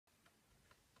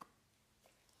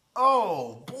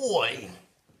Oh boy!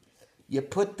 You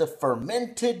put the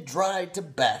fermented dry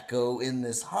tobacco in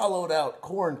this hollowed out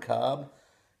corn cob,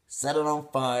 set it on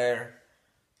fire,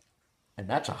 and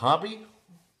that's a hobby?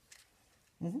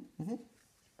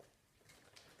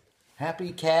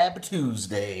 Happy Cab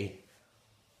Tuesday.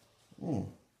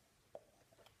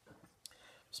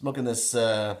 Smoking this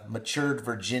matured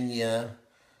Virginia,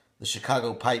 the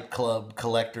Chicago Pipe Club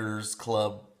Collectors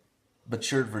Club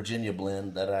matured Virginia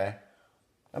blend that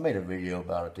I made a video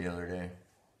about it the other day.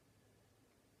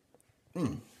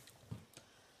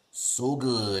 So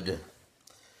good. It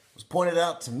was pointed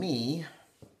out to me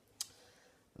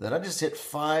that I just hit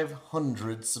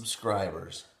 500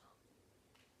 subscribers.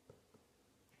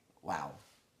 Wow.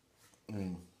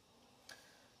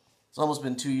 It's almost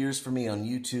been 2 years for me on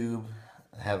YouTube.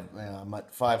 I'm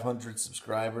at 500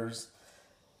 subscribers.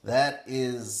 That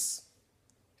is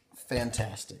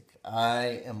fantastic.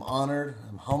 I am honored.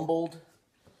 I'm humbled.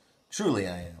 Truly,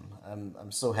 I am.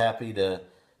 I'm so happy to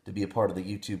be a part of the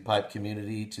YouTube pipe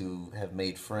community, to have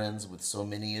made friends with so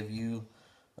many of you.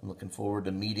 I'm looking forward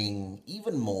to meeting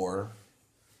even more.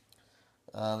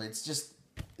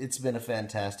 It's been a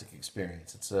fantastic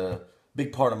experience. It's a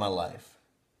big part of my life.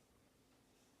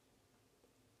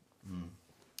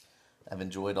 I've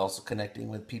enjoyed also connecting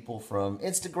with people from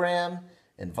Instagram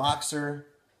and Voxer.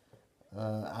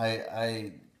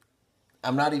 I'm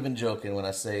not even joking when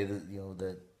I say that,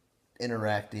 that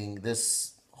interacting,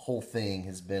 this whole thing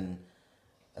has been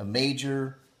a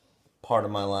major part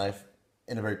of my life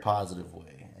in a very positive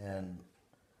way. And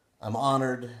I'm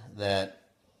honored that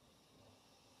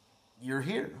you're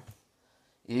here.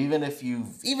 Even if you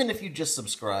just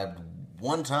subscribed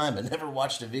one time and never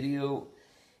watched a video,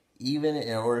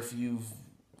 or if you've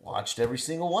watched every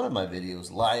single one of my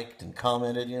videos, liked and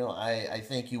commented, I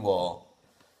thank you all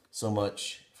so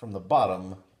much from the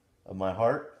bottom of my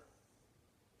heart.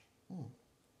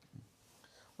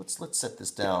 Let's set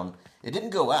this down. It didn't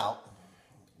go out,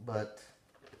 but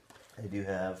I do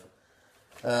have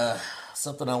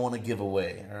something I want to give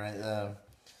away. All right,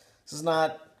 this is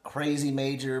not crazy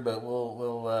major, but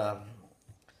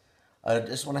I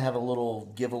just want to have a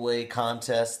little giveaway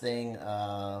contest thing.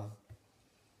 I'm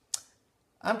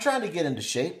trying to get into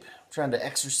shape, trying to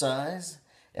exercise,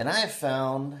 and I have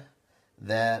found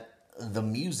that the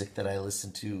music that I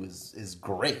listen to is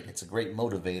great. It's a great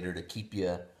motivator to keep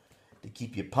you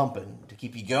pumping, to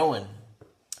keep you going.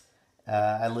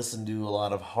 I listen to a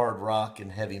lot of hard rock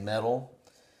and heavy metal.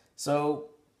 So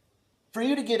for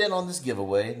you to get in on this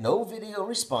giveaway, no video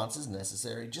response is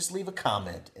necessary. Just leave a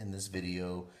comment in this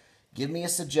video. Give me a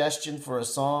suggestion for a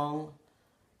song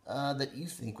that you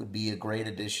think would be a great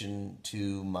addition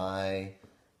to my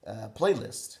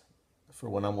playlist for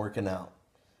when I'm working out.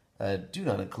 Do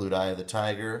not include Eye of the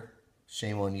Tiger.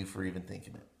 Shame on you for even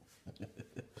thinking it.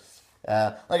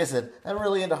 Like I said, I'm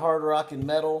really into hard rock and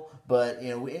metal, but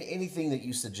anything that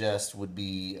you suggest would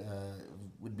be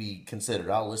considered.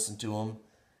 I'll listen to them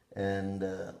and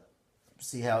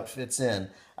see how it fits in.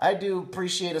 I do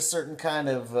appreciate a certain kind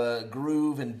of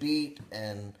groove and beat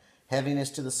and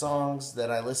heaviness to the songs that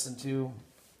I listen to,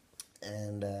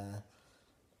 and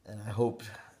I hope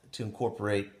to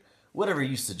incorporate whatever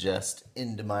you suggest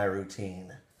into my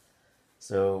routine.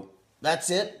 So that's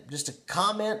it. Just a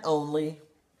comment only,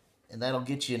 and that'll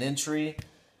get you an entry.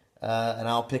 And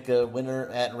I'll pick a winner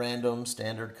at random.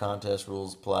 Standard contest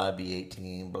rules apply.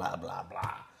 B18. Blah blah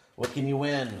blah. What can you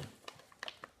win?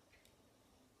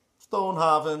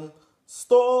 Stonehaven,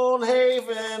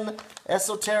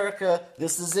 Esoterica.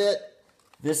 This is it.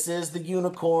 This is the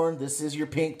unicorn. This is your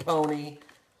pink pony.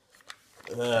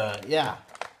 Yeah.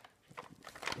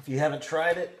 If you haven't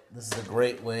tried it, this is a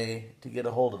great way to get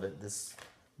a hold of it. This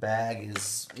bag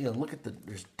is, look at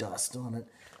there's dust on it.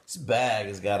 This bag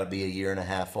has got to be 1.5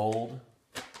 years old.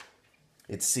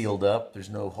 It's sealed up. There's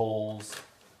no holes.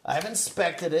 I've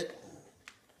inspected it.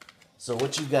 So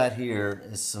what you got here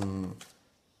is some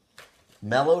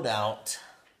mellowed out,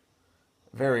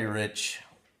 very rich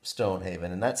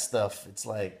Stonehaven. And that stuff,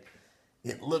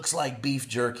 it looks like beef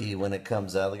jerky when it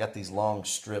comes out. They got these long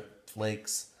strip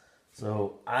flakes.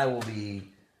 So I've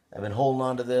been holding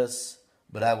on to this,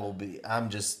 but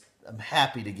I'm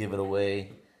happy to give it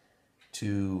away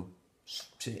to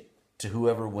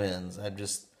whoever wins.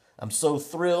 I'm so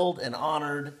thrilled and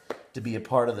honored to be a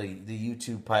part of the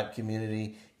YouTube pipe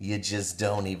community. You just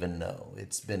don't even know.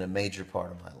 It's been a major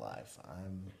part of my life.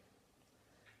 I'm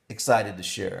excited to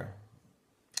share.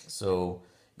 So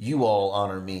you all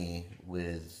honor me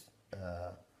with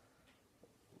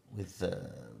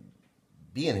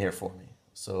being here for me.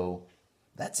 So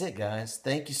that's it, guys.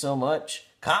 Thank you so much.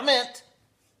 Comment.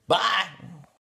 Bye.